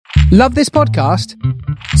Love this podcast?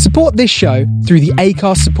 Support this show through the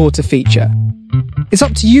Acast supporter feature. It's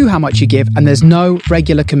up to you how much you give, and there's no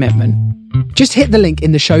regular commitment. Just hit the link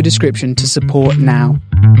in the show description to support now.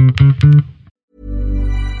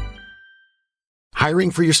 Hiring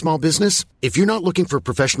for your small business? If you're not looking for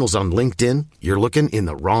professionals on LinkedIn, you're looking in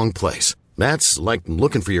the wrong place. That's like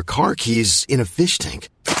looking for your car keys in a fish tank.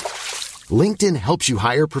 LinkedIn helps you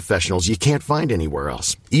hire professionals you can't find anywhere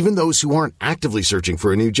else, even those who aren't actively searching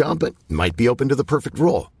for a new job but might be open to the perfect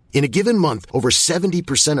role. In a given month, over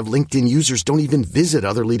 70% of LinkedIn users don't even visit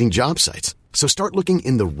other leading job sites. So start looking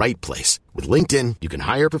in the right place. With LinkedIn, you can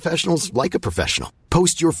hire professionals like a professional.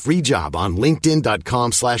 Post your free job on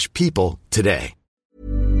linkedin.com/people today.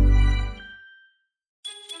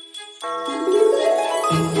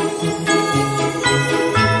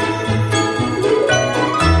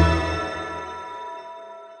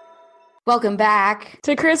 Welcome back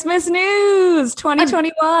to Christmas News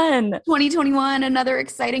 2021. 2021, another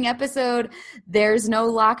exciting episode. There's no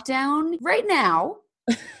lockdown right now.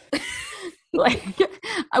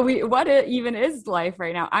 What even is life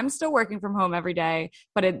right now? I'm still working from home every day,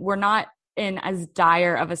 but we're not in as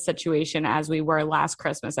dire of a situation as we were last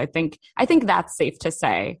Christmas. I think that's safe to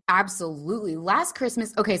say. Absolutely. Last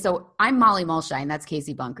Christmas. Okay, so I'm Molly Mulshine. That's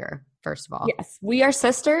Casey Bunker. First of all. Yes, we are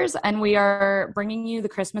sisters, and we are bringing you the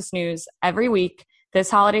Christmas news every week this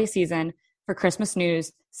holiday season for Christmas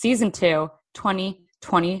News Season 2,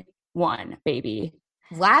 2021, baby.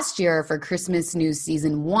 Last year for Christmas News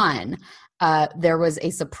Season 1, there was a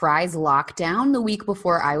surprise lockdown the week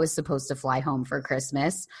before I was supposed to fly home for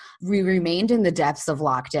Christmas. We remained in the depths of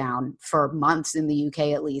lockdown for months in the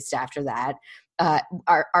UK, at least after that.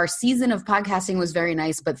 Our season of podcasting was very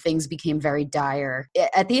nice, but things became very dire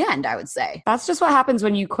at the end, I would say. That's just what happens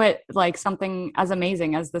when you quit like something as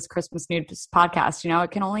amazing as this Christmas News podcast. You know, it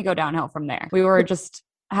can only go downhill from there. We were just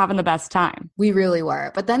having the best time. We really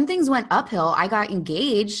were. But then things went uphill. I got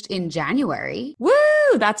engaged in January. Woo!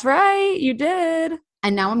 That's right. You did.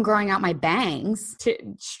 And now I'm growing out my bangs.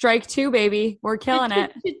 Strike 2, baby. We're killing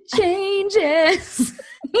it. Changes.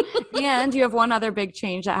 And you have one other big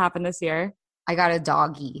change that happened this year. I got a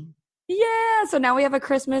doggy. Yeah, so now we have a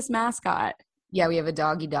Christmas mascot. Yeah, we have a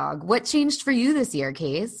doggy dog. What changed for you this year,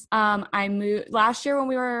 Case? I moved last year when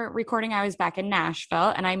we were recording. I was back in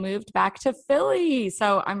Nashville, and I moved back to Philly.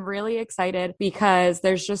 So I'm really excited because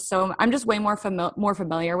there's just I'm just way more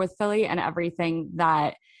familiar with Philly and everything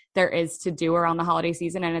that there is to do around the holiday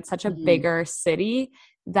season. And it's such a bigger city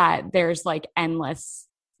that there's like endless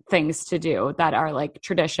things to do that are like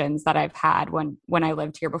traditions that I've had when I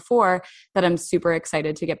lived here before that I'm super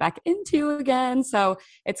excited to get back into again. So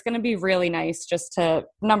it's going to be really nice just to,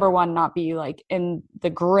 number one, not be like in the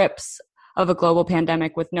grips of a global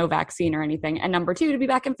pandemic with no vaccine or anything. And number two, to be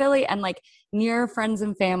back in Philly and like near friends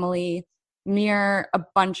and family, near a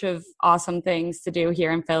bunch of awesome things to do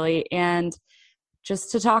here in Philly, and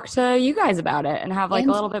just to talk to you guys about it and have like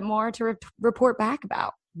a little bit more to report back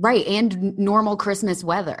about. Right. And normal Christmas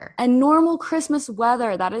weather. And normal Christmas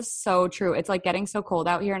weather. That is so true. It's like getting so cold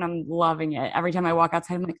out here and I'm loving it. Every time I walk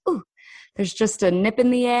outside, I'm like, ooh, there's just a nip in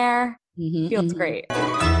the air. Feels great.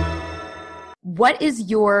 What is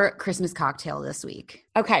your Christmas cocktail this week?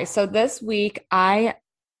 Okay. So this week I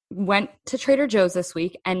went to Trader Joe's this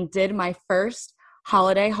week and did my first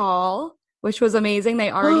holiday haul, which was amazing.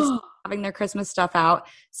 They already started having their Christmas stuff out.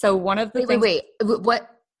 So one of the things. Wait. What?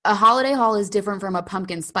 A holiday haul is different from a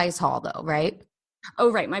pumpkin spice haul though, right?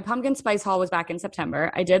 Oh, right. My pumpkin spice haul was back in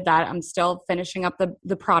September. I did that. I'm still finishing up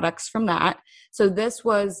the products from that. So this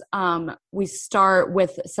was, we start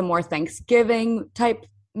with some more Thanksgiving type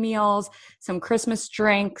meals, some Christmas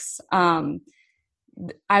drinks. I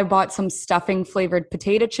bought some stuffing flavored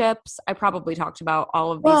potato chips. I probably talked about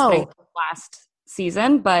all of these things last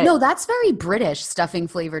season, but no, that's very British, stuffing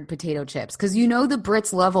flavored potato chips, because you know the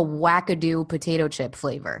Brits love a wackadoo potato chip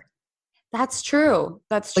flavor. That's true.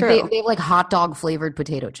 That's like true. They have like hot dog flavored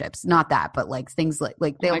potato chips, not that, but like things like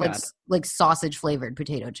they have like sausage flavored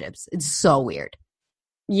potato chips. It's so weird.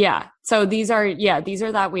 Yeah. So these are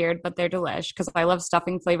that weird, but they're delish because I love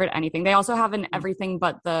stuffing flavored anything. They also have an everything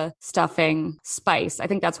but the stuffing spice. I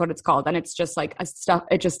think that's what it's called, and it's just like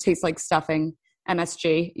it just tastes like stuffing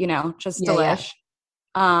MSG. You know, just delish. Yeah.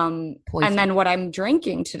 And then what I'm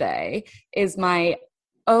drinking today is my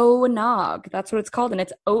O-Nog. That's what it's called. And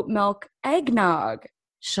it's oat milk eggnog.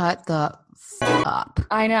 Shut the up.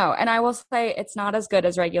 I know. And I will say it's not as good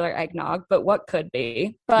as regular eggnog, but what could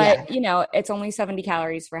be. But, you know, it's only 70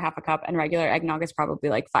 calories for half a cup and regular eggnog is probably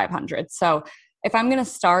like 500. So if I'm going to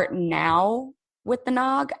start now with the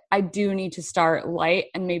nog, I do need to start light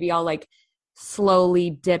and maybe I'll like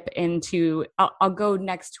slowly dip into, I'll go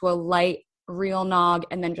next to a light real nog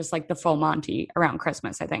and then just like the full Monty around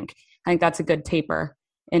Christmas. I think that's a good taper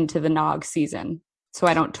into the nog season, so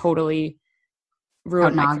I don't totally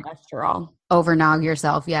ruin my cholesterol. Overnog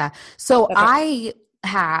yourself. Yeah. So That's I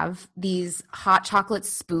have these hot chocolate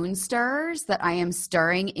spoon stirrers that I am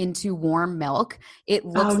stirring into warm milk. It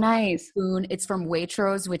looks nice. Spoon. It's from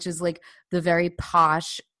Waitrose, which is like the very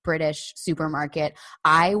posh British supermarket.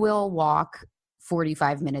 I will walk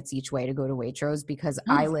 45 minutes each way to go to Waitrose because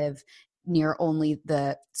I live near only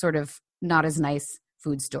the sort of not as nice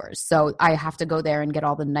food stores. So I have to go there and get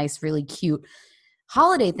all the nice, really cute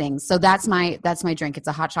holiday things. So that's my drink. It's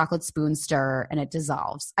a hot chocolate spoon stirrer and it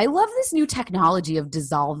dissolves. I love this new technology of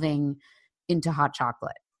dissolving into hot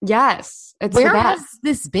chocolate. Yes. It's Where the best. has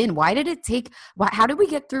this been? Why did it take, how did we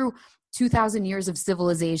get through 2,000 years of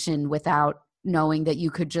civilization without knowing that you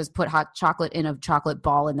could just put hot chocolate in a chocolate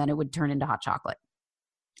ball and then it would turn into hot chocolate?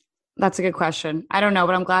 That's a good question. I don't know,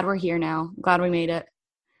 but I'm glad we're here now. I'm glad we made it.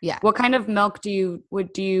 Yeah. What kind of milk do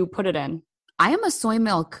you put it in? I am a soy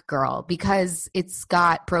milk girl because it's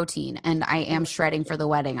got protein and I am shredding for the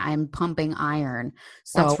wedding. I'm pumping iron.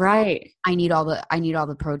 So that's right. I need all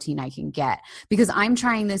the protein I can get because I'm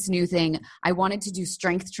trying this new thing. I wanted to do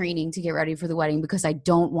strength training to get ready for the wedding because I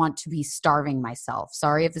don't want to be starving myself.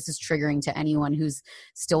 Sorry if this is triggering to anyone who's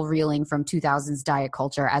still reeling from 2000s diet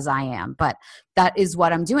culture as I am, but that is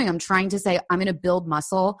what I'm doing. I'm trying to say I'm going to build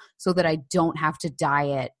muscle so that I don't have to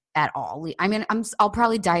diet at all. I mean, I'll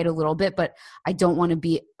probably diet a little bit, but I don't want to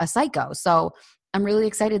be a psycho. So I'm really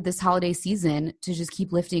excited this holiday season to just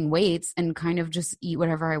keep lifting weights and kind of just eat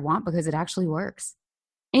whatever I want because it actually works.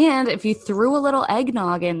 And if you threw a little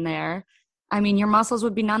eggnog in there, I mean, your muscles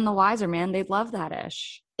would be none the wiser, man. They'd love that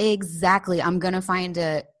ish. Exactly. I'm going to find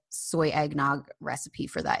a soy eggnog recipe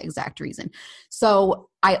for that exact reason. So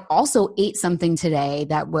I also ate something today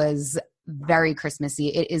that was very Christmassy.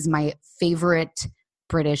 It is my favorite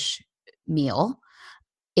British meal.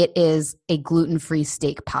 It is a gluten-free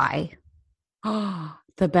steak pie. Oh,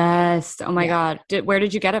 the best. Oh my God. Where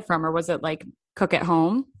did you get it from? Or was it like cook at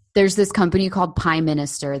home? There's this company called Pie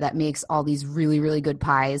Minister that makes all these really, really good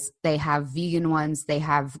pies. They have vegan ones. They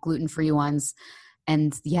have gluten-free ones.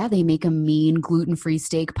 And yeah, they make a mean gluten-free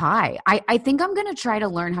steak pie. I think I'm going to try to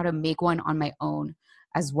learn how to make one on my own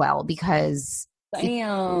as well because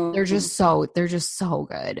they're just so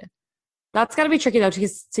good. That's got to be tricky though,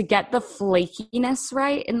 because to get the flakiness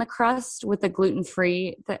right in the crust with the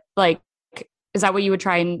gluten-free, is that what you would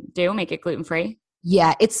try and do? Make it gluten-free?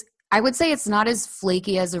 Yeah, I would say it's not as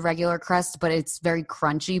flaky as a regular crust, but it's very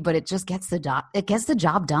crunchy, but it just gets the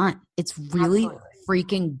job done. It's really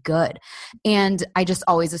freaking good. And I just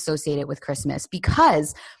always associate it with Christmas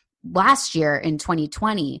because last year in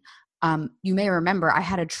 2020, you may remember I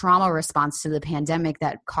had a trauma response to the pandemic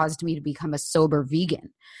that caused me to become a sober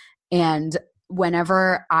vegan. And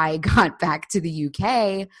whenever I got back to the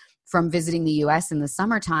UK from visiting the US in the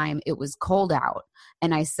summertime, it was cold out.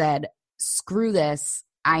 And I said, screw this,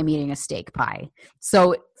 I'm eating a steak pie.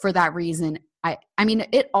 So for that reason, I mean,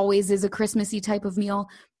 it always is a Christmassy type of meal,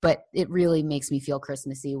 but it really makes me feel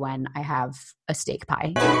Christmassy when I have a steak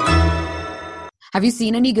pie. Have you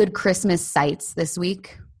seen any good Christmas sights this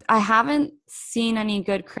week? I haven't seen any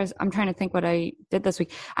good I'm trying to think what I did this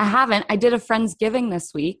week. I haven't. I did a Friendsgiving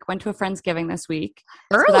this week. Went to a Friendsgiving this week.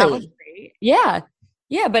 Early. So that was great. Yeah.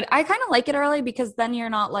 Yeah, but I kind of like it early because then you're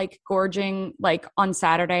not like gorging like on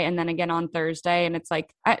Saturday and then again on Thursday, and it's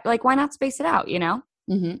like why not space it out, you know?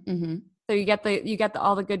 Mm-hmm, mm-hmm. So you get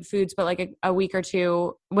all the good foods, but like a week or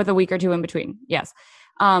two in between. Yes.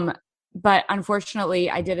 But unfortunately,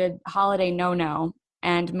 I did a holiday no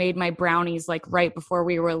and made my brownies like right before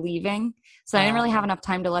we were leaving. So I didn't really have enough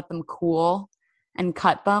time to let them cool and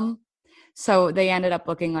cut them. So they ended up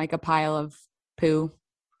looking like a pile of poo.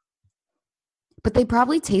 But they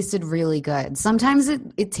probably tasted really good. Sometimes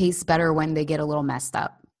it tastes better when they get a little messed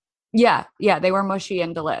up. Yeah, they were mushy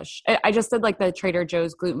and delish. I just did like the Trader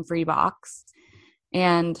Joe's gluten-free box,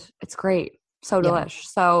 and it's great. So delish. Yeah.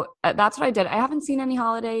 So that's what I did. I haven't seen any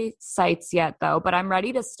holiday sites yet, though, but I'm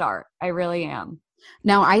ready to start. I really am.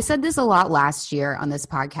 Now, I said this a lot last year on this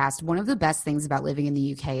podcast. One of the best things about living in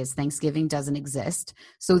the UK is Thanksgiving doesn't exist.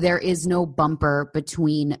 So there is no bumper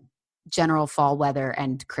between general fall weather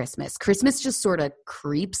and Christmas. Christmas just sort of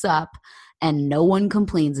creeps up and no one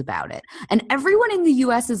complains about it. And everyone in the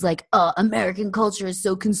US is like, American culture is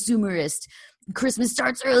so consumerist. Christmas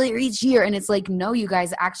starts earlier each year. And it's like, no, you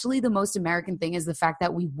guys, actually the most American thing is the fact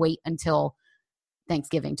that we wait until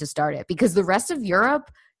Thanksgiving to start it, because the rest of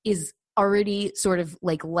Europe is already sort of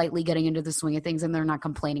like lightly getting into the swing of things and they're not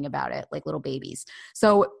complaining about it like little babies.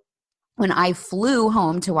 So when I flew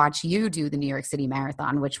home to watch you do the New York City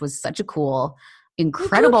Marathon, which was such a cool,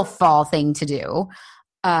 incredible fall thing to do,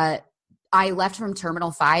 I left from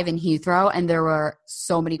Terminal 5 in Heathrow, and there were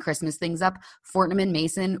so many Christmas things up. Fortnum &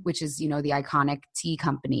 Mason, which is, the iconic tea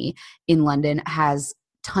company in London, has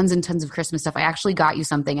tons and tons of Christmas stuff. I actually got you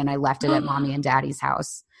something, and I left it at Mommy and Daddy's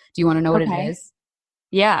house. Do you want to know what it is?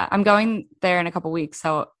 Yeah, I'm going there in a couple weeks,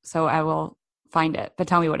 so I will find it. But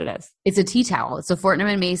tell me what it is. It's a tea towel. It's a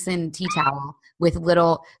Fortnum & Mason tea towel with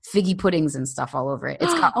little figgy puddings and stuff all over it.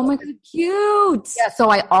 It's got oh my God, cute. Yeah, so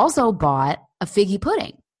I also bought a figgy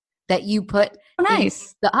pudding that you put in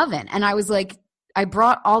the oven. And I was like, I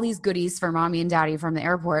brought all these goodies for Mommy and Daddy from the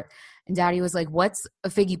airport. And Daddy was like, what's a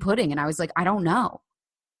figgy pudding? And I was like, I don't know.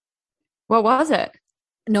 What was it?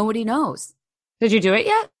 Nobody knows. Did you do it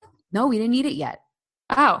yet? No, we didn't eat it yet.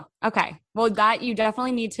 Oh, okay. Well, that you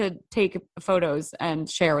definitely need to take photos and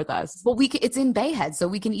share with us. Well, it's in Bayhead, so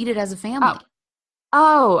we can eat it as a family.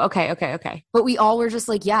 Oh, okay. But we all were just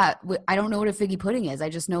like, yeah, I don't know what a figgy pudding is. I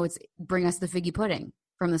just know it's bring us the figgy pudding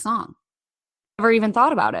from the song. Never even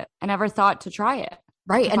thought about it. I never thought to try it.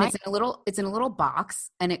 Right. And it's in a little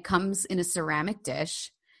box, and it comes in a ceramic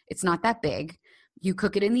dish. It's not that big. You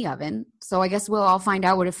cook it in the oven. So I guess we'll all find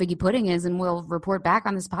out what a figgy pudding is, and we'll report back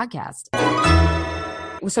on this podcast.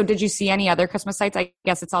 So did you see any other Christmas sites? I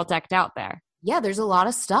guess it's all decked out there. Yeah, there's a lot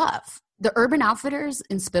of stuff. The Urban Outfitters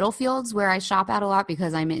in Spitalfields, where I shop at a lot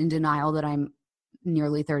because I'm in denial that I'm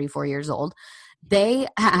nearly 34 years old, they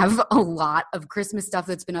have a lot of Christmas stuff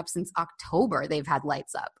that's been up since October. They've had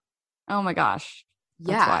lights up. Oh my gosh.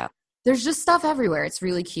 That's yeah. wild. There's just stuff everywhere. It's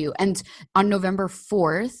really cute. And on November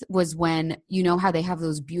 4th was when, you know how they have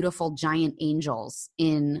those beautiful giant angels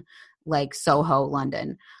in like Soho,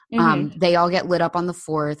 London. Mm-hmm. They all get lit up on the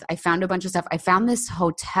 4th. I found a bunch of stuff. I found this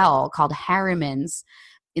hotel called Harriman's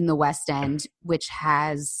in the West End, which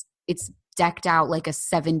it's decked out like a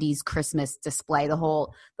 70s Christmas display, the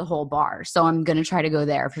whole bar. So I'm going to try to go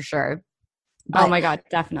there for sure. But oh my God,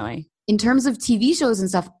 definitely. In terms of TV shows and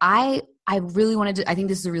stuff, I really wanted to, I think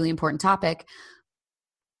this is a really important topic.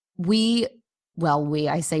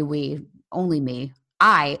 I say we, only me.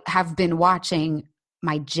 I have been watching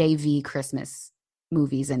my JV Christmas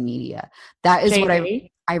movies and media. That is JV? What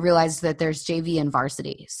I realized that there's JV and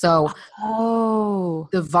varsity. So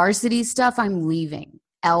the varsity stuff I'm leaving.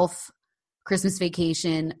 Elf, Christmas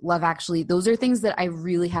Vacation, Love Actually. Those are things that I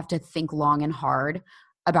really have to think long and hard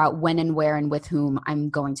about when and where and with whom I'm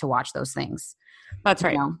going to watch those things. That's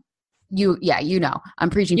right. You know, I'm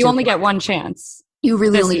preaching. You only get one chance. You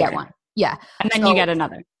really only get one. Yeah. And then you get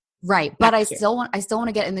another. Right. But I still want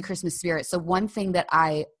to get in the Christmas spirit. So one thing that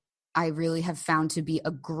I really have found to be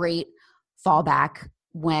a great fallback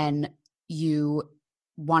when you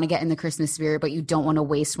want to get in the Christmas spirit, but you don't want to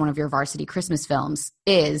waste one of your varsity Christmas films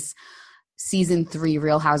is season 3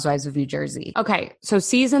 Real Housewives of New Jersey. Okay. So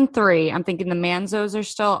season 3, I'm thinking the Manzos are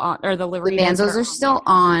still on, or the Livery. The Manzos are still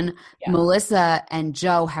on. Yeah. Melissa and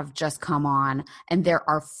Joe have just come on, and there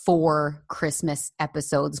are 4 Christmas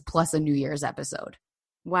episodes plus a New Year's episode.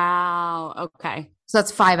 Wow. Okay. So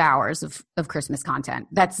that's 5 hours of Christmas content.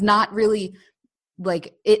 That's not really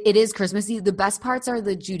like it is Christmassy. The best parts are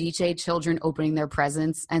the Giudice children opening their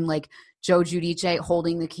presents and like Joe Giudice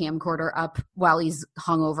holding the camcorder up while he's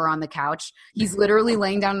hung over on the couch. He's literally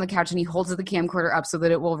laying down on the couch and he holds the camcorder up so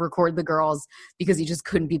that it will record the girls because he just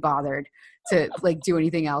couldn't be bothered to like do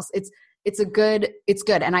anything else. It's good.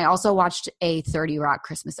 And I also watched a 30 Rock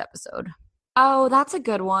Christmas episode. Oh, that's a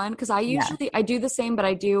good one. Cause I do the same, but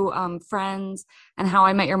I do Friends and How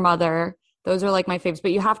I Met Your Mother. Those are like my faves,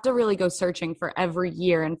 but you have to really go searching for every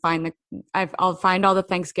year and I'll find all the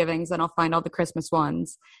Thanksgivings and I'll find all the Christmas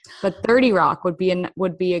ones. But 30 Rock would be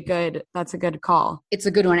that's a good call. It's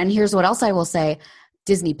a good one. And here's what else I will say.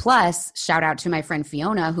 Disney Plus, shout out to my friend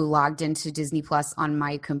Fiona who logged into Disney Plus on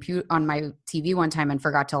my TV one time and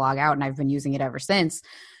forgot to log out, and I've been using it ever since.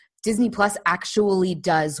 Disney Plus actually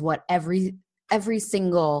does what every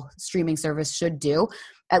single streaming service should do.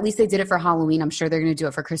 At least they did it for Halloween. I'm sure they're going to do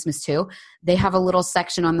it for Christmas too. They have a little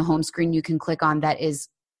section on the home screen you can click on that is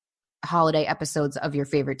holiday episodes of your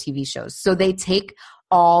favorite TV shows. So they take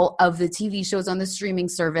all of the TV shows on the streaming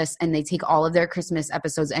service and they take all of their Christmas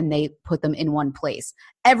episodes and they put them in one place.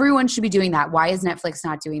 Everyone should be doing that. Why is Netflix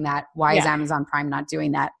not doing that? Why is Amazon Prime not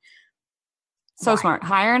doing that? So smart.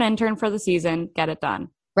 Hire an intern for the season. Get it done.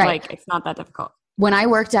 Right. Like, it's not that difficult. When I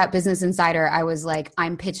worked at Business Insider, I was like,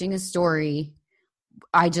 I'm pitching a story.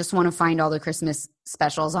 I just want to find all the Christmas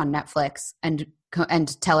specials on Netflix and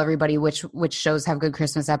tell everybody which shows have good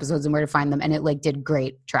Christmas episodes and where to find them. And it like did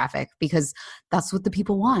great traffic because that's what the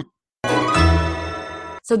people want.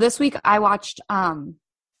 So this week I watched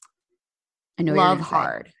I know Love you're gonna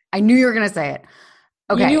Hard. say it. I knew you were going to say it.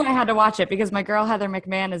 Okay. You knew I had to watch it because my girl Heather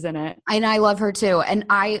McMahon is in it. And I love her too. And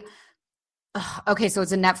okay, so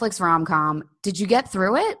it's a Netflix rom-com. Did you get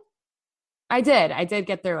through it? I did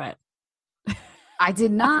get through it. I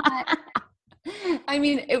did not. I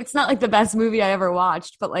mean, it's not like the best movie I ever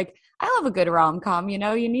watched, but like I love a good rom-com, you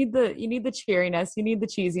know? You need the cheeriness, you need the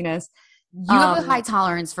cheesiness. You have a high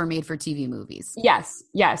tolerance for made-for-TV movies. Yes,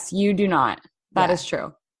 you do not. That is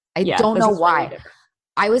true. I don't know why. Really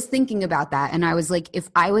I was thinking about that, and I was like, if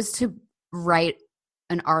I was to write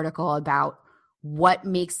an article about what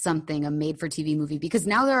makes something a made-for-TV movie, because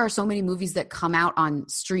now there are so many movies that come out on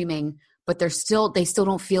streaming, but they still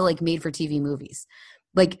don't feel like made-for-TV movies.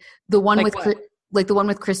 Like the one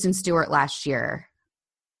with Kristen Stewart last year.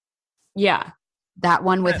 Yeah, that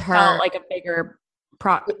one with her, felt like a bigger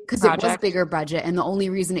because it was bigger budget, and the only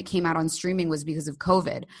reason it came out on streaming was because of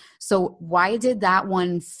COVID. So why did that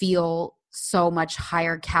one feel so much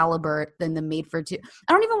higher caliber than the made for TV?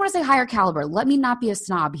 I don't even want to say higher caliber. Let me not be a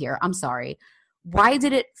snob here. I'm sorry. Why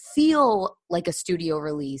did it feel like a studio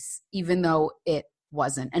release even though it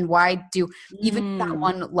wasn't? And why even that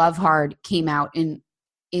one Love Hard came out in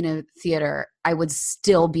a theater, I would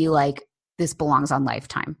still be like, this belongs on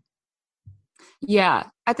Lifetime. Yeah,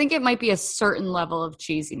 I think it might be a certain level of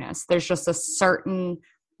cheesiness. There's just a certain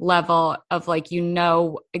level of like, you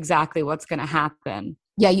know exactly what's going to happen.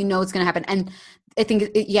 Yeah, you know what's going to happen. And I think,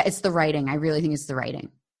 it's the writing. I really think it's the writing.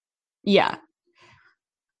 Yeah.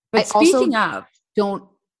 But speaking of...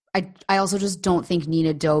 I also just don't think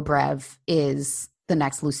Nina Dobrev is the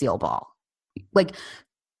next Lucille Ball. Like,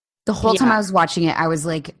 the whole time I was watching it, I was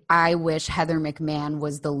like, I wish Heather McMahon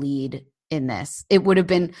was the lead in this. It would have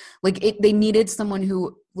been like they needed someone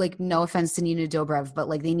who, like, no offense to Nina Dobrev, but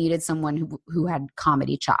like they needed someone who had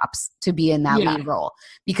comedy chops to be in that lead role,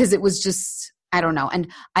 because it was just, I don't know. And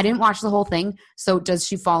I didn't watch the whole thing. So does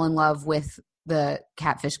she fall in love with the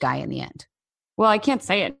catfish guy in the end? Well, I can't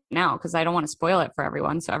say it now because I don't want to spoil it for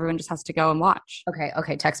everyone. So everyone just has to go and watch.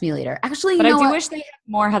 Okay. Text me later. Actually, but I do wish they had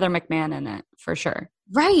more Heather McMahon in it for sure.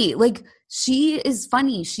 Right. Like, she is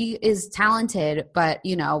funny. She is talented, but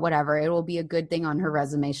whatever. It will be a good thing on her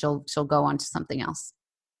resume. She'll go on to something else.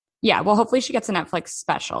 Yeah. Well, hopefully she gets a Netflix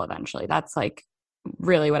special eventually. That's like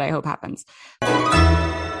really what I hope happens.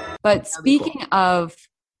 But speaking of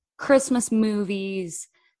Christmas movies,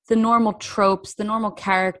 the normal tropes, the normal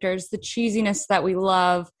characters, the cheesiness that we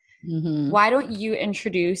love, why don't you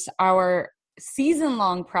introduce our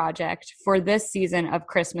season-long project for this season of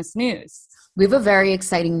Christmas News? We have a very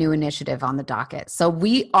exciting new initiative on the docket. So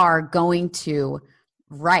we are going to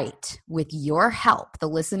write, with your help, the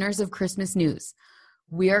listeners of Christmas News,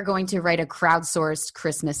 we are going to write a crowdsourced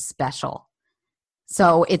Christmas special.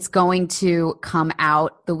 So it's going to come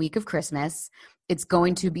out the week of Christmas. It's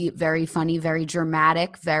going to be very funny, very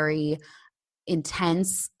dramatic, very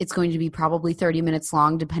intense. It's going to be probably 30 minutes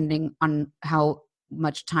long, depending on how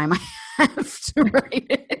much time I have to write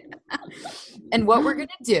it. And what we're going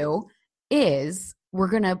to do is we're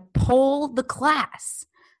going to poll the class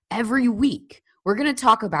every week. We're going to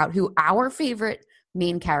talk about who our favorite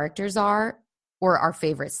main characters are, or our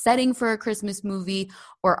favorite setting for a Christmas movie,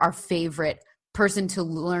 or our favorite person to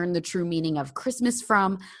learn the true meaning of Christmas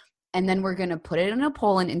from. And then we're going to put it in a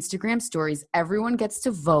poll in Instagram stories. Everyone gets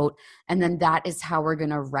to vote. And then that is how we're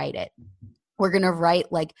going to write it. We're going to write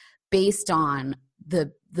like based on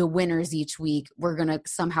the winners each week. We're going to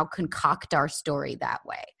somehow concoct our story that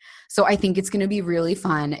way. So I think it's going to be really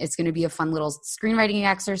fun. It's going to be a fun little screenwriting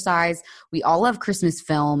exercise. We all love Christmas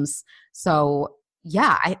films. So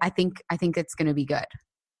yeah, I think it's going to be good.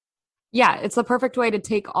 Yeah, it's the perfect way to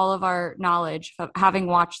take all of our knowledge of having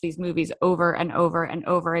watched these movies over and over and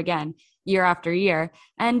over again, year after year,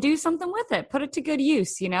 and do something with it. Put it to good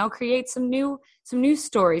use, create some new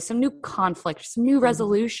stories, some new conflict, some new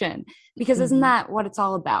resolution, because isn't that what it's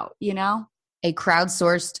all about, A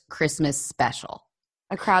crowdsourced Christmas special.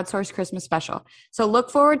 A crowdsourced Christmas special. So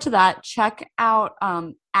look forward to that. Check out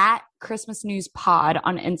at Christmas News Pod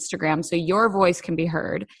on Instagram so your voice can be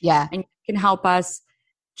heard. Yeah. And you can help us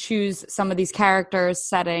choose some of these characters,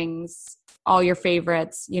 settings, all your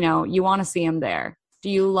favorites. You want to see them there. Do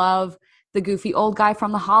you love the goofy old guy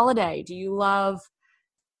from The Holiday? Do you love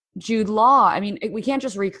Jude Law? I mean, we can't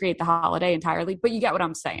just recreate The Holiday entirely, but you get what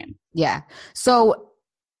I'm saying. Yeah. So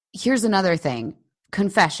here's another thing.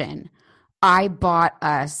 Confession. I bought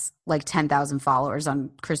us like 10,000 followers on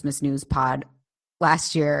Christmas News Pod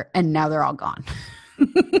last year, and now they're all gone.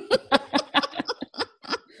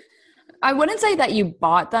 I wouldn't say that you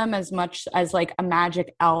bought them as much as like a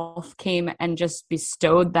magic elf came and just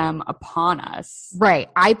bestowed them upon us. Right.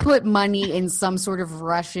 I put money in some sort of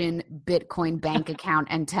Russian Bitcoin bank account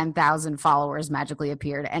and 10,000 followers magically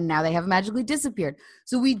appeared, and now they have magically disappeared.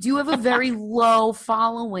 So we do have a very low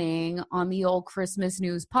following on the old Christmas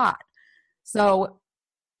news pod. So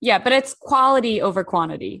yeah, but it's quality over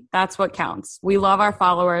quantity. That's what counts. We love our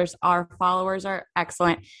followers. Our followers are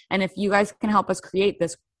excellent. And if you guys can help us create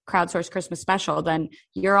this crowdsourced Christmas special, then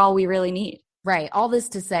you're all we really need. Right. All this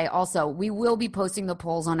to say also, we will be posting the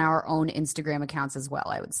polls on our own Instagram accounts as well,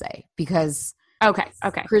 I would say, because Okay.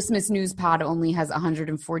 Christmas News Pod only has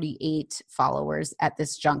 148 followers at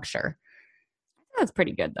this juncture. That's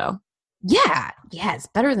pretty good though. Yeah, it's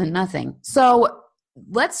better than nothing. So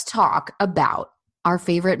let's talk about our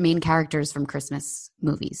favorite main characters from Christmas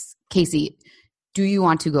movies. Casey, do you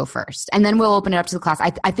want to go first? And then we'll open it up to the class.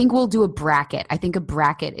 I think we'll do a bracket. I think a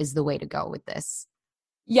bracket is the way to go with this.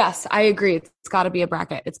 Yes, I agree. It's got to be a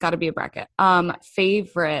bracket.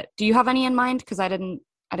 Favorite. Do you have any in mind? Because I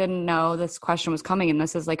didn't know this question was coming, and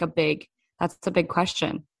this is like that's a big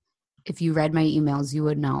question. If you read my emails, you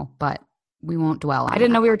would know, but we won't dwell on it. I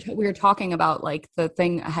didn't know we were talking about like the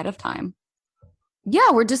thing ahead of time.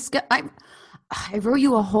 Yeah, I wrote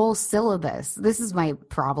you a whole syllabus. This is my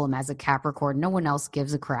problem as a Capricorn. No one else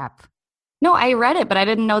gives a crap. No, I read it, but I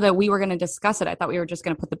didn't know that we were going to discuss it. I thought we were just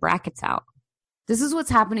going to put the brackets out. This is what's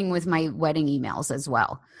happening with my wedding emails as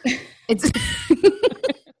well. It's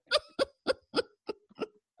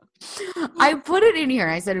I put it in here.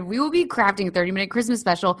 I said, we will be crafting a 30-minute Christmas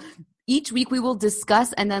special. Each week we will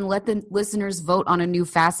discuss and then let the listeners vote on a new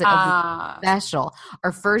facet of the special.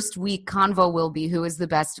 Our first week convo will be who is the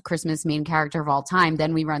best Christmas main character of all time.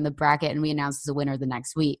 Then we run the bracket and we announce the winner the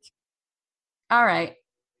next week. All right.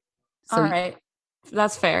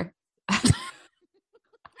 That's fair.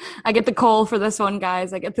 I get the coal for this one,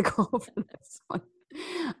 guys. Okay, so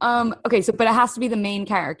but it has to be the main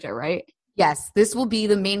character, right? Yes, this will be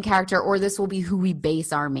the main character, or this will be who we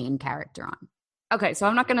base our main character on. Okay, so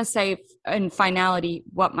I'm not going to say in finality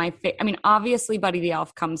what obviously Buddy the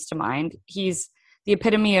Elf comes to mind. He's the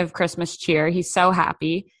epitome of Christmas cheer. He's so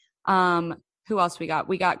happy. Who else we got?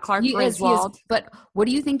 We got Clark Griswold. But what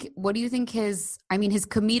do you think his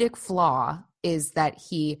comedic flaw is that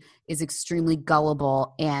he is extremely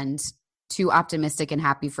gullible and too optimistic and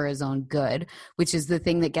happy for his own good, which is the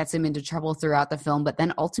thing that gets him into trouble throughout the film, but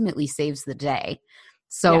then ultimately saves the day.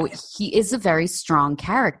 So He is a very strong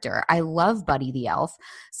character. I love Buddy the Elf.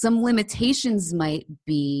 Some limitations might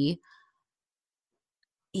be,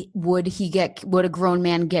 would a grown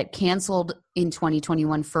man get canceled in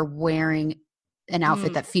 2021 for wearing an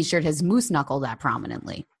outfit that featured his moose knuckle that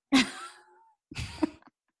prominently?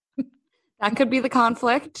 That could be the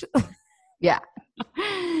conflict. Yeah.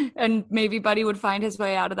 And maybe Buddy would find his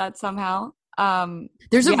way out of that somehow.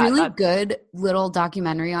 There's a really good little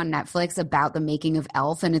documentary on Netflix about the making of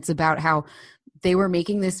Elf, and it's about how they were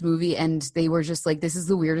making this movie and they were just like, this is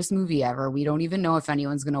the weirdest movie ever. We don't even know if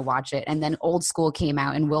anyone's going to watch it. And then Old School came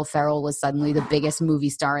out and Will Ferrell was suddenly the biggest movie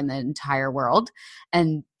star in the entire world.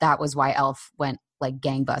 And that was why Elf went like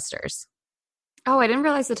gangbusters. Oh, I didn't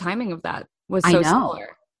realize the timing of that was so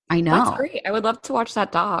similar. I know. That's great. I would love to watch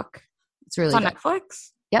that doc. It's really on good.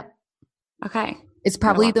 Netflix? Yep. Okay. It's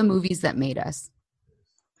probably the movies that made us.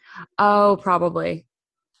 Oh, probably.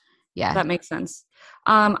 Yeah. That makes sense.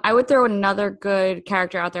 I would throw another good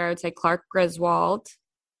character out there. I would say Clark Griswold,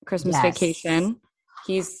 Christmas Vacation.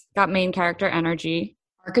 He's got main character energy.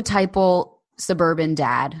 Archetypal suburban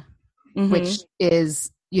dad, which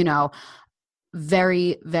is,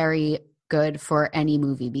 very, very good for any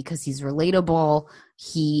movie because he's relatable.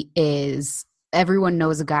 Everyone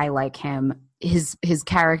knows a guy like him. His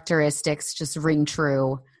characteristics just ring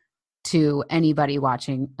true to anybody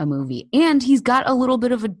watching a movie. And he's got a little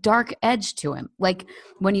bit of a dark edge to him. Like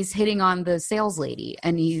when he's hitting on the sales lady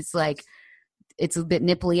and he's like, it's a bit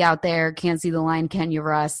nipply out there. Can't see the line. Can you,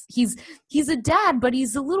 Russ? He's a dad, but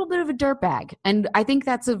he's a little bit of a dirtbag. And I think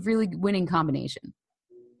that's a really winning combination.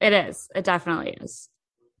 It is. It definitely is.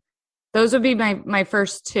 Those would be my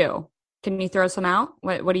first two. Can you throw some out?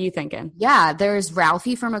 What are you thinking? Yeah, there's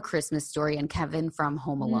Ralphie from A Christmas Story and Kevin from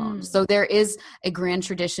Home Alone. So there is a grand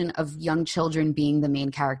tradition of young children being the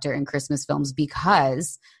main character in Christmas films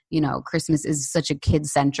because, Christmas is such a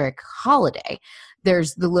kid-centric holiday.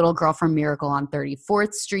 There's the little girl from Miracle on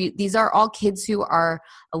 34th Street. These are all kids who are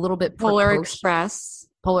a little bit Polar Express.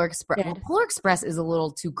 Polar Express. Yeah. Well, Polar Express is a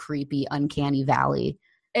little too creepy, uncanny valley.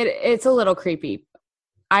 It's a little creepy.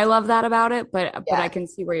 I love that about it, but Yeah. I can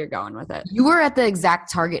see where you're going with it. You were at the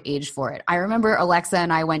exact target age for it. I remember Alexa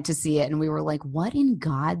and I went to see it and we were like, what in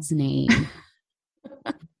God's name?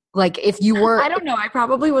 Like if you were, I don't know. I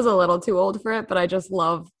probably was a little too old for it, but I just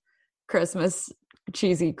love Christmas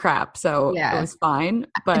cheesy crap. So Yeah. it was fine.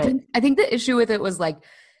 But I think the issue with it was like,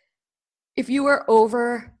 if you were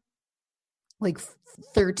over like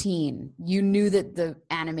 13, you knew that the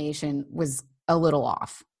animation was a little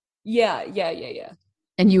off. yeah.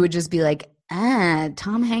 And you would just be like,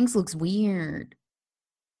 Tom Hanks looks weird.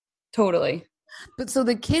 Totally. But so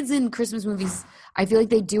the kids in Christmas movies, I feel like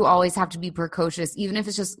they do always have to be precocious, even if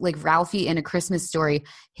it's just like Ralphie in A Christmas Story.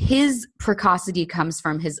 His precocity comes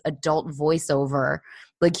from his adult voiceover.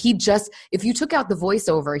 Like if you took out the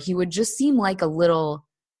voiceover, he would just seem like a little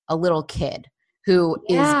kid who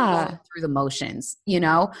is going through the motions, you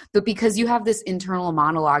know? But because you have this internal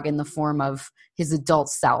monologue in the form of his adult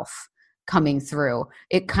self coming through,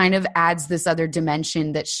 it kind of adds this other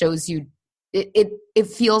dimension that shows you it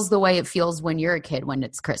feels the way it feels when you're a kid, when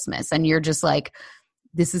it's Christmas and you're just like,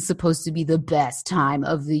 this is supposed to be the best time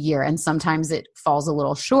of the year. And sometimes it falls a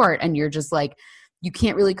little short and you're just like, you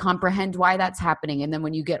can't really comprehend why that's happening. And then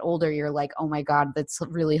when you get older, you're like, oh my God, that's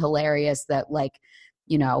really hilarious that, like,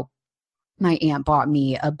 you know, my aunt bought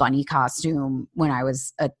me a bunny costume when I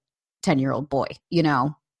was a 10-year-old boy, you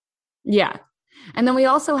know? Yeah. And then we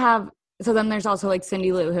also have, so then there's also like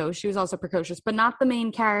Cindy Lou Who, she was also precocious, but not the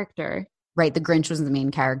main character. Right. The Grinch was the main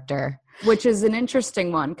character. Which is an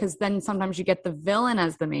interesting one because then sometimes you get the villain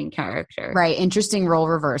as the main character. Right. Interesting role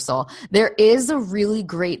reversal. There is a really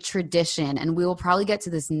great tradition, and we will probably get to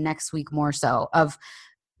this next week more so, of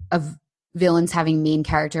villains having main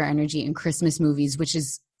character energy in Christmas movies, which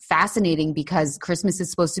is fascinating because Christmas is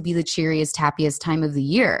supposed to be the cheeriest, happiest time of the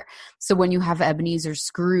year. So when you have Ebenezer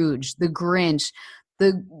Scrooge, the Grinch,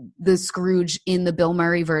 the Scrooge in the Bill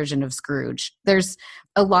Murray version of Scrooge, there's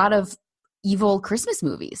a lot of evil Christmas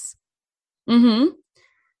movies. Mm-hmm.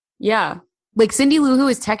 Yeah. Like Cindy Lou Who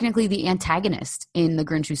is technically the antagonist in The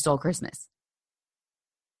Grinch Who Stole Christmas.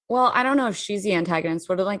 Well, I don't know if she's the antagonist.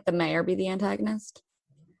 Would like the mayor be the antagonist?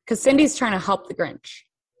 Because Cindy's trying to help the Grinch.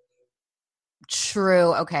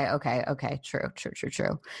 True. Okay.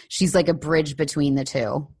 True. She's like a bridge between the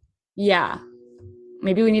two. Yeah.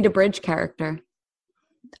 Maybe we need a bridge character.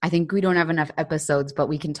 I think we don't have enough episodes, but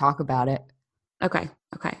we can talk about it. Okay.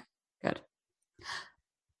 Good.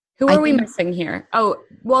 Who are we missing here? Oh,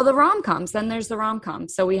 well, the rom-coms. Then there's the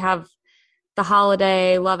rom-coms. So we have The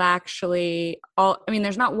Holiday, Love Actually.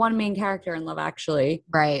 There's not one main character in Love Actually.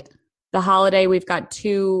 Right. The Holiday, we've got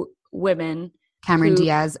two women. Cameron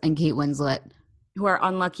Diaz and Kate Winslet. Who are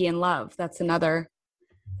unlucky in love. That's another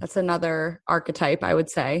archetype, I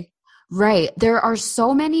would say. Right. There are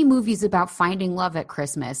so many movies about finding love at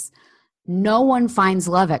Christmas. No one finds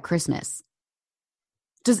love at Christmas.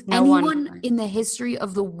 Does anyone in the history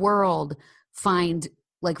of the world find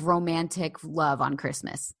like romantic love on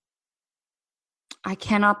Christmas? I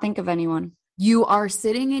cannot think of anyone. You are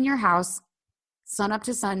sitting in your house, sun up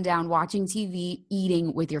to sundown, watching TV,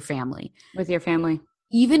 eating with your family. With your family.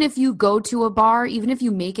 Even if you go to a bar, even if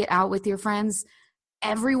you make it out with your friends,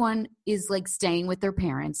 everyone is like staying with their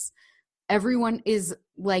parents. Everyone is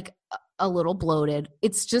like a little bloated.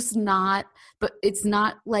 It's just not, but it's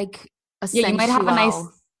not like a you might have a nice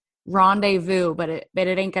rendezvous, but it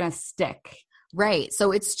ain't gonna stick. Right.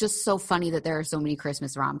 So it's just so funny that there are so many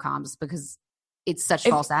Christmas rom-coms because it's such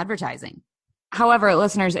false advertising. However,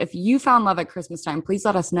 listeners, if you found love at Christmas time, please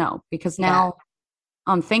let us know because now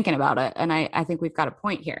I'm thinking about it and I think we've got a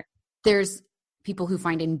point here. There's people who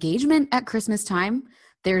find engagement at Christmas time.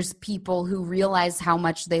 There's people who realize how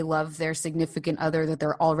much they love their significant other that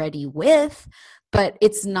they're already with, but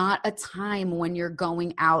it's not a time when you're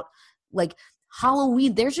going out like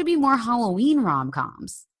Halloween. There should be more Halloween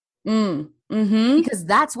rom-coms because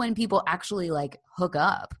that's when people actually like hook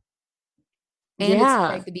up. And it's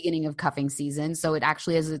like the beginning of cuffing season, so it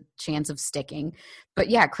actually has a chance of sticking. But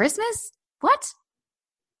yeah, Christmas? What?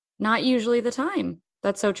 Not usually the time.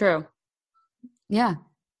 That's so true. Yeah.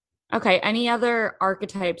 Okay. Any other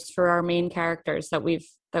archetypes for our main characters that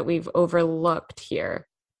we've overlooked here?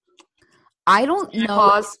 I don't Santa know.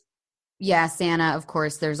 Claus. Yeah, Santa, of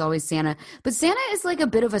course. There's always Santa. But Santa is like a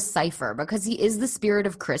bit of a cipher because he is the spirit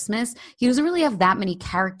of Christmas. He doesn't really have that many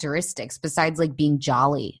characteristics besides like being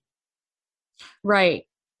jolly. Right.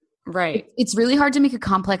 It's really hard to make a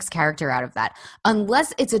complex character out of that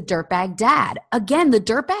unless it's a dirtbag dad. Again, the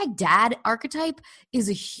dirtbag dad archetype is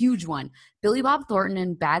a huge one. Billy Bob Thornton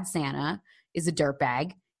in Bad Santa is a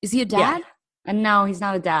dirtbag. Is he a dad? Yeah. And no, he's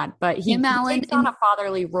not a dad, but he takes on a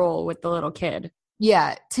fatherly role with the little kid.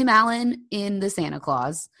 Yeah, Tim Allen in The Santa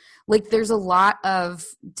Claus. Like, there's a lot of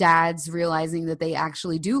dads realizing that they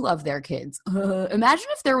actually do love their kids. Imagine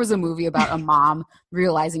if there was a movie about a mom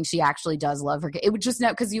realizing she actually does love her kid. It would just know,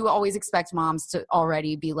 because you always expect moms to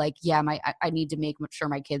already be like, yeah, I need to make sure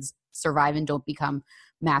my kids survive and don't become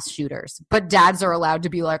mass shooters. But dads are allowed to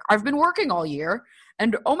be like, I've been working all year,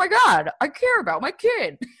 and oh my God, I care about my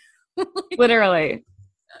kid. Literally.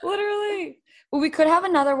 Well, we could have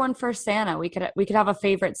another one for Santa. We could have a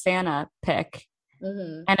favorite Santa pick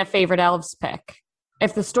and a favorite elves pick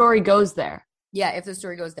if the story goes there. Yeah, if the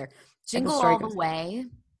story goes there. Jingle All the Way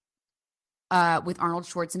with Arnold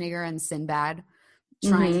Schwarzenegger and Sinbad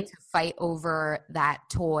trying to fight over that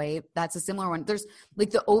toy. That's a similar one. There's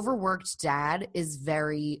like the overworked dad is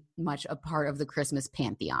very much a part of the Christmas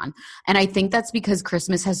pantheon. And I think that's because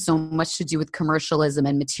Christmas has so much to do with commercialism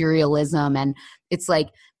and materialism. And it's like,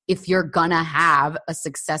 if you're gonna have a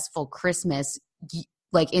successful Christmas,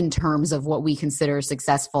 like in terms of what we consider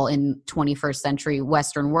successful in 21st century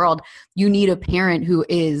Western world, you need a parent who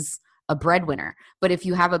is a breadwinner. But if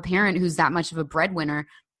you have a parent who's that much of a breadwinner,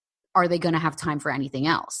 are they going to have time for anything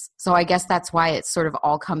else? So I guess that's why it sort of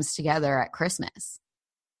all comes together at Christmas.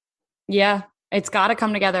 Yeah, it's got to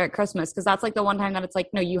come together at Christmas, because that's like the one time that it's like,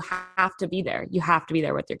 no, you have to be there. You have to be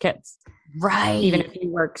there with your kids. Right. Even if you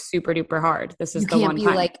work super duper hard. This is the one time. You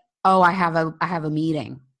can't be like, oh, I have a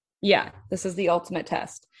meeting. Yeah, this is the ultimate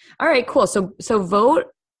test. All right, cool. So vote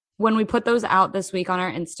when we put those out this week on our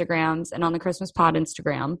Instagrams and on the Christmas Pod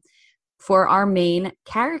Instagram for our main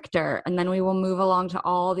character. And then we will move along to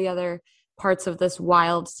all the other parts of this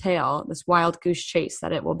wild tale, this wild goose chase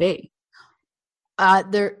that it will be.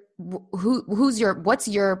 What's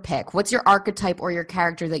your pick? What's your archetype or your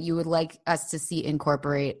character that you would like us to see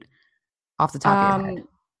incorporate off the top of your head?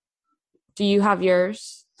 Do you have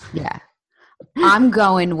yours? Yeah. I'm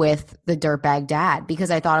going with the dirtbag dad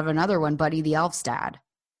because I thought of another one, Buddy the Elf's dad.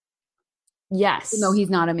 Yes. No,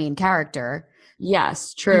 he's not a main character.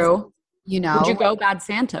 Yes, true. Would you go Bad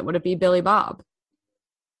Santa? Would it be Billy Bob?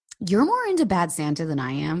 You're more into Bad Santa than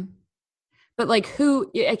I am. But like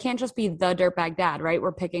who? It can't just be the dirtbag dad, right?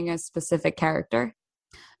 We're picking a specific character.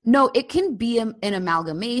 No, it can be an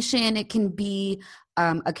amalgamation. It can be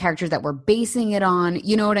a character that we're basing it on.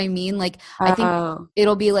 You know what I mean? Like, I think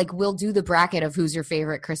it'll be like, we'll do the bracket of who's your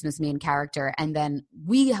favorite Christmas main character. And then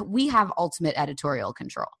we have ultimate editorial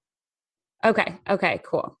control. Okay,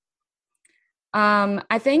 cool.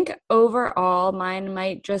 I think overall mine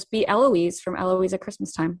might just be Eloise from Eloise at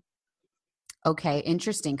Christmas Time. Okay,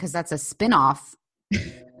 interesting, because that's a spin-off.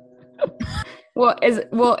 It's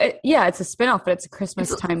a spin-off, but it's a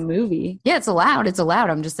Christmas time movie. Yeah, it's allowed.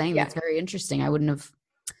 I'm just saying that's very interesting. I wouldn't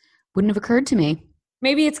have occurred to me.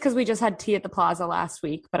 Maybe it's because we just had tea at the Plaza last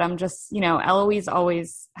week, but I'm just, Eloise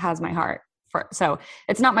always has my heart. So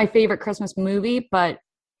it's not my favorite Christmas movie, but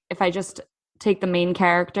if I just take the main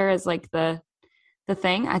character as like the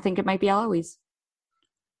thing, I think it might be Eloise.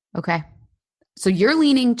 Okay. So you're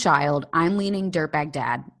leaning child. I'm leaning dirtbag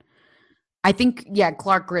dad. I think,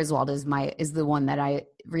 Clark Griswold is the one that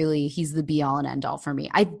he's the be all and end all for me.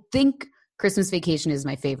 I think Christmas Vacation is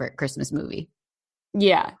my favorite Christmas movie.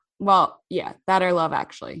 Yeah. Well, yeah, that or Love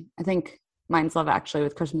Actually. I think mine's Love Actually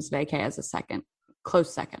with Christmas Vacay as a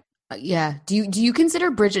close second. Yeah. Do you consider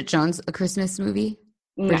Bridget Jones a Christmas movie?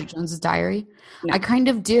 No. Bridget Jones's Diary? No. I kind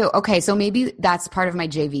of do. Okay, so maybe that's part of my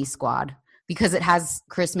JV squad because it has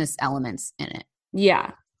Christmas elements in it.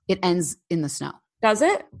 Yeah. It ends in the snow. Does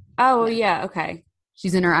it? Oh, yeah. Okay.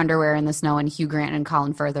 She's in her underwear in the snow, and Hugh Grant and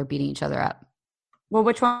Colin Firth are beating each other up. Well,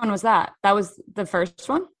 which one was that? That was the first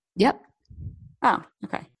one? Yep. Oh,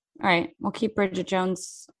 okay. All right. We'll keep Bridget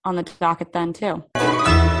Jones on the docket then, too.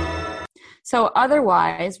 So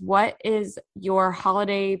otherwise, what is your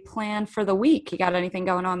holiday plan for the week? You got anything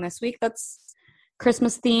going on this week that's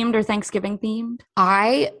Christmas themed or Thanksgiving themed?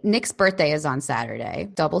 Nick's birthday is on Saturday,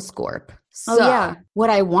 double scorp. So what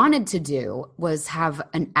I wanted to do was have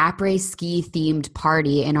an après-ski themed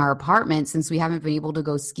party in our apartment since we haven't been able to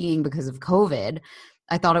go skiing because of COVID.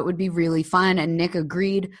 I thought it would be really fun, and Nick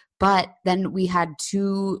agreed, but then we had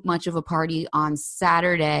too much of a party on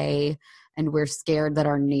Saturday, and we're scared that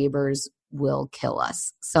our neighbors will kill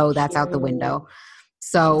us. So that's out the window.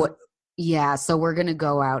 So we're going to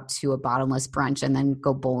go out to a bottomless brunch and then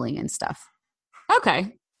go bowling and stuff.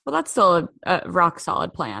 Okay. Well, that's still a rock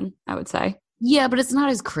solid plan, I would say. Yeah, but it's not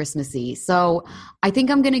as Christmassy. So I think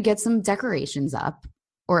I'm going to get some decorations up,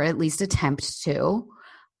 or at least attempt to.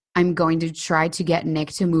 I'm going to try to get Nick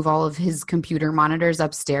to move all of his computer monitors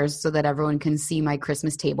upstairs so that everyone can see my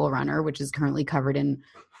Christmas table runner, which is currently covered in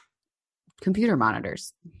computer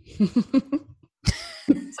monitors.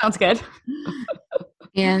 Sounds good.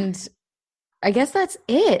 And I guess that's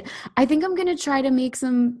it. I think I'm going to try to make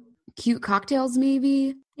some cute cocktails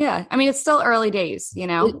maybe. Yeah. I mean, it's still early days, you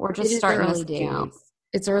know? We're just starting early this thing out. days.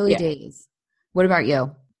 It's early days. What about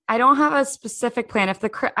you? I don't have a specific plan.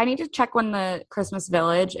 I need to check when the Christmas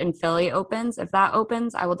Village in Philly opens. If that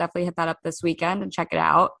opens, I will definitely hit that up this weekend and check it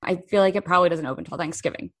out. I feel like it probably doesn't open until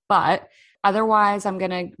Thanksgiving. But otherwise, I'm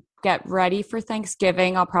going to get ready for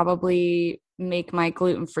Thanksgiving. I'll probably make my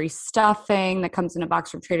gluten-free stuffing that comes in a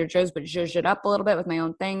box from Trader Joe's, but zhuzh it up a little bit with my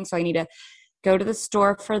own thing. So I need to go to the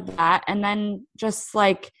store for that. And then just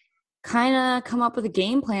like kind of come up with a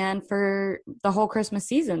game plan for the whole Christmas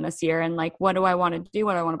season this year. And like, what do I want to do?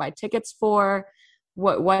 What do I want to buy tickets for?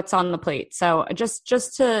 What's on the plate? So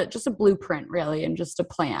just a blueprint really, and just a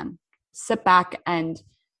plan. Sit back and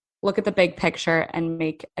look at the big picture and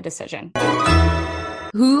make a decision.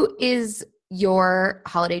 Who is your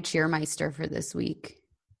holiday cheermeister for this week?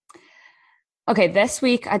 Okay, this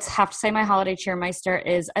week I'd have to say my holiday cheermeister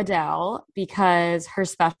is Adele, because her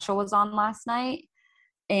special was on last night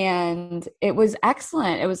and it was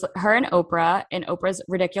excellent. It was her and Oprah in Oprah's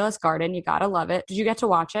Ridiculous Garden. You gotta love it. Did you get to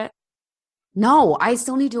watch it? No, I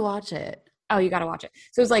still need to watch it. Oh, you gotta watch it.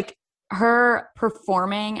 So it was like her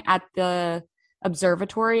performing at the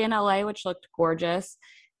observatory in LA, which looked gorgeous.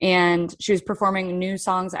 And she was performing new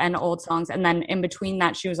songs and old songs. And then in between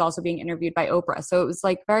that, she was also being interviewed by Oprah. So it was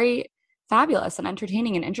like very fabulous and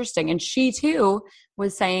entertaining and interesting. And she too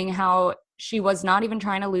was saying how she was not even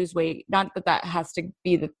trying to lose weight. Not that that has to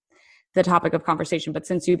be the topic of conversation, but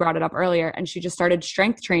since you brought it up earlier, and she just started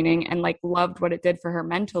strength training and like loved what it did for her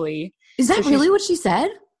mentally. Is that really what she said?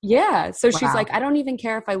 Yeah. So she's like, I don't even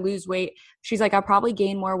care if I lose weight. She's like, I'll probably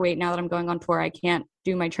gain more weight now that I'm going on tour. I can't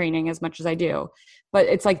do my training as much as I do. But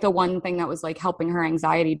it's like the one thing that was like helping her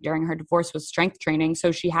anxiety during her divorce was strength training.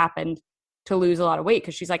 So she happened to lose a lot of weight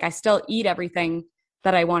because she's like, I still eat everything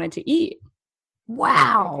that I wanted to eat.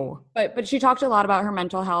 Wow. But she talked a lot about her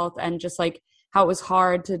mental health and just like how it was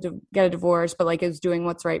hard to get a divorce, but like it was doing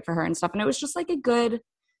what's right for her and stuff. And it was just like a good,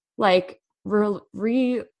 like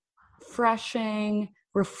refreshing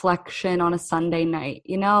reflection on a Sunday night,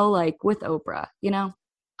 you know, like with Oprah, you know?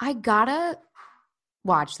 I gotta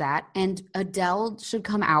watch that. And Adele should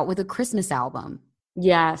come out with a Christmas album.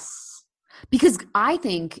 Yes. Because I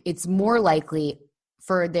think it's more likely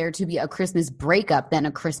for there to be a Christmas breakup than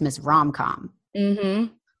a Christmas rom-com. Mm-hmm.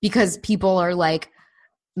 Because people are like,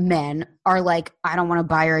 men are like, I don't want to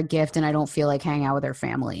buy her a gift and I don't feel like hanging out with her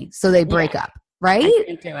family. So they break up, right? I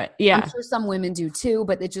can't do it. Yeah. I'm sure some women do too,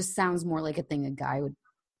 but it just sounds more like a thing a guy would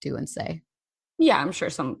do and say. Yeah, I'm sure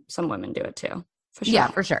some women do it too. For sure. Yeah,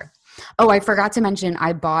 for sure. Oh, I forgot to mention,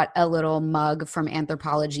 I bought a little mug from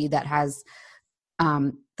Anthropologie that has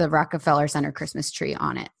the Rockefeller Center Christmas tree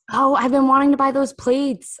on it. Oh, I've been wanting to buy those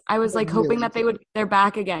plates. I was like really hoping that they're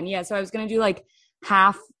back again. Yeah, so I was going to do like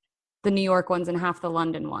half the New York ones and half the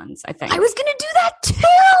London ones, I think. I was going to do that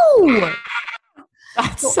too.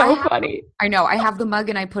 That's so funny. I know. I have the mug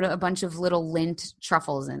and I put a bunch of little Lindt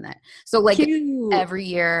truffles in it. So like Cute. Every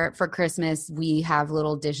year for Christmas, we have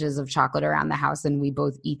little dishes of chocolate around the house and we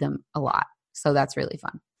both eat them a lot. So that's really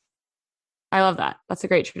fun. I love that. That's a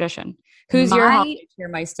great tradition. Who's your holiday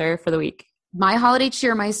cheermeister for the week? My holiday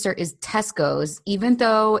cheermeister is Tesco's, even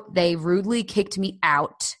though they rudely kicked me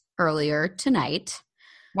out earlier tonight.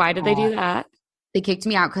 Why did they do that? They kicked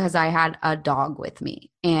me out because I had a dog with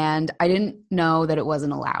me and I didn't know that it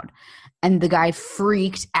wasn't allowed. And the guy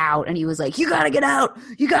freaked out and he was like, you got to get out.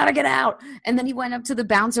 You got to get out. And then he went up to the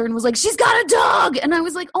bouncer and was like, she's got a dog. And I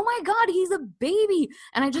was like, oh my God, he's a baby.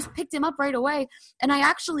 And I just picked him up right away. And I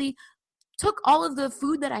actually took all of the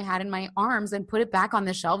food that I had in my arms and put it back on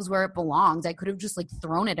the shelves where it belonged. I could have just like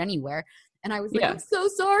thrown it anywhere. And I was like, I'm so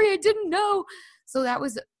sorry. I didn't know. So that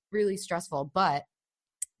was really stressful. But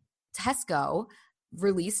Tesco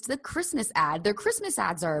released the Christmas ad. Their Christmas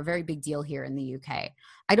ads are a very big deal here in the UK.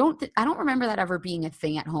 I don't remember that ever being a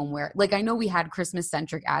thing at home where, like, I know we had Christmas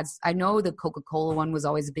centric ads. I know the Coca-Cola one was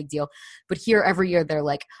always a big deal, but here every year they're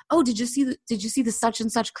like, oh, did you see the such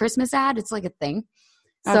and such Christmas ad? It's like a thing.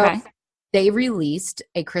 So they released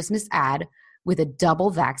a Christmas ad with a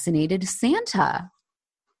double vaccinated Santa.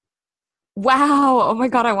 Wow. Oh my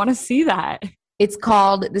God. I want to see that. It's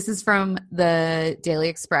called, this is from the Daily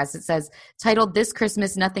Express. It says, titled This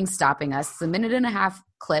Christmas, Nothing's Stopping Us. The 1.5-minute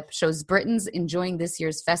clip shows Britons enjoying this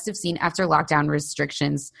year's festive scene after lockdown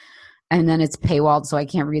restrictions. And then it's paywalled, so I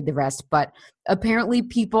can't read the rest. But apparently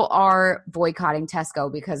people are boycotting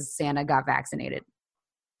Tesco because Santa got vaccinated.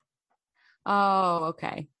 Oh,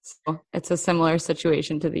 okay. So it's a similar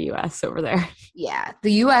situation to the U.S. over there. Yeah.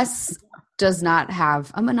 The U.S. does not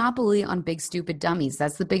have a monopoly on big, stupid dummies.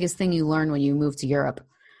 That's the biggest thing you learn when you move to Europe.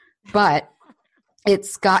 But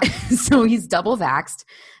it's got, so he's double vaxxed,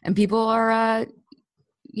 and people are,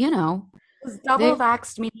 Is double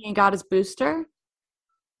vaxxed meaning he got his booster?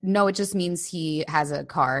 No, it just means he has a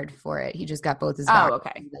card for it. He just got both his vaccines,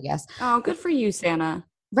 okay. I guess. Oh, good for you, Santa.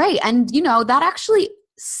 Right. And, that actually,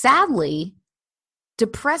 sadly,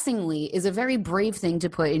 depressingly, is a very brave thing to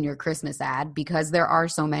put in your Christmas ad, because there are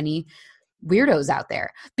so many weirdos out there.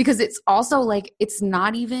 Because it's also like, it's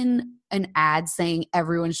not even an ad saying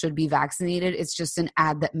everyone should be vaccinated. It's just an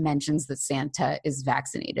ad that mentions that Santa is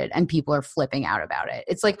vaccinated, and people are flipping out about it.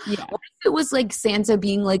 It's like, what if it was like Santa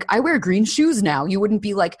being like, I wear green shoes now? You wouldn't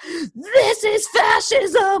be like, this is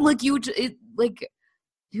fascism. Like who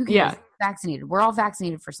gets vaccinated? We're all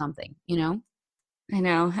vaccinated for something, I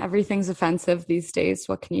know. Everything's offensive these days.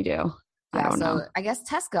 What can you do? I don't know. I guess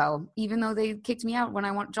Tesco, even though they kicked me out when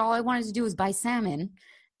all I wanted to do was buy salmon,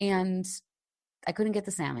 and I couldn't get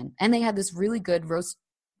the salmon. And they had this really good roast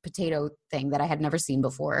potato thing that I had never seen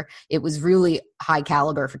before. It was really high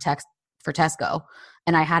caliber for Tesco.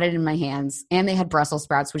 And I had it in my hands. And they had Brussels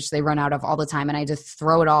sprouts, which they run out of all the time. And I just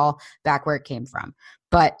throw it all back where it came from.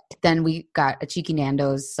 But then we got a cheeky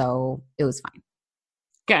Nando's, so it was fine.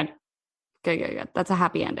 Good. That's a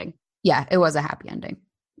happy ending. Yeah, it was a happy ending.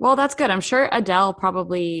 Well, that's good. I'm sure Adele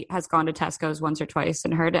probably has gone to Tesco's once or twice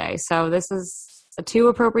in her day. So this is two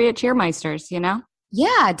appropriate cheermeisters,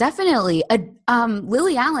 Yeah, definitely.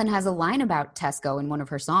 Lily Allen has a line about Tesco in one of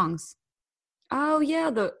her songs. Oh, yeah,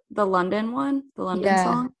 the London one, the London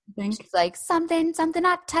song, I think. She's like, something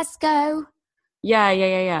at Tesco.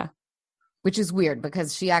 Yeah. Which is weird,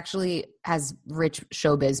 because she actually has rich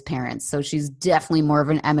showbiz parents. So she's definitely more of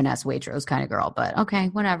an M&S Waitrose kind of girl. But okay,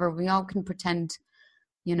 whatever. We all can pretend,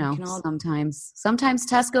 sometimes. Sometimes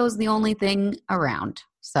Tesco is the only thing around.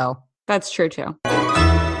 So that's true too.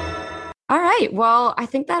 All right. Well, I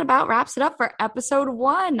think that about wraps it up for episode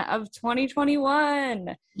 1 of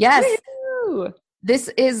 2021. Yes. Woo-hoo! This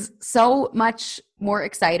is so much more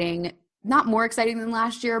exciting. Not more exciting than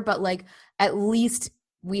last year, but like at least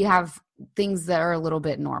we have things that are a little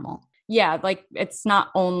bit normal. Yeah, like it's not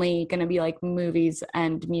only going to be like movies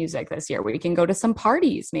and music this year. We can go to some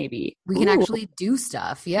parties maybe. We can actually do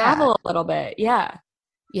stuff. Yeah. Travel a little bit. Yeah.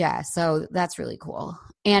 Yeah, so that's really cool.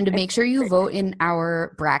 And make sure you vote in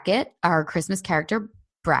our bracket, our Christmas character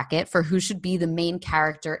bracket, for who should be the main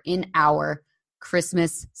character in our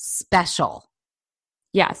Christmas special.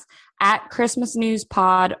 Yes, at Christmas News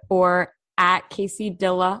Pod, or at Casey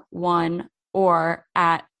Dilla 1, or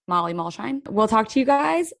at Molly Mulshine. We'll talk to you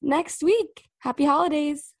guys next week. Happy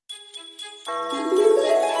holidays.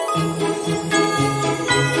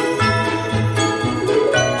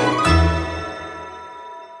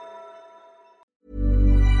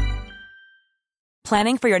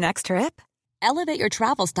 Planning for your next trip? Elevate your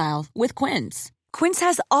travel style with Quince. Quince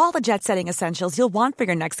has all the jet-setting essentials you'll want for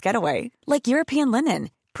your next getaway, like European linen,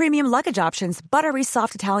 premium luggage options, buttery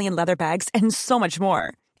soft Italian leather bags, and so much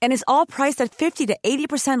more. And is all priced at 50 to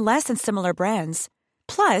 80% less than similar brands.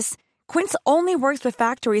 Plus, Quince only works with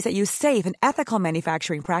factories that use safe and ethical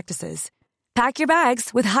manufacturing practices. Pack your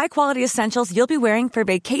bags with high-quality essentials you'll be wearing for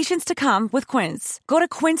vacations to come with Quince. Go to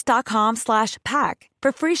quince.com/pack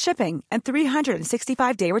for free shipping and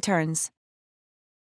 365-day returns.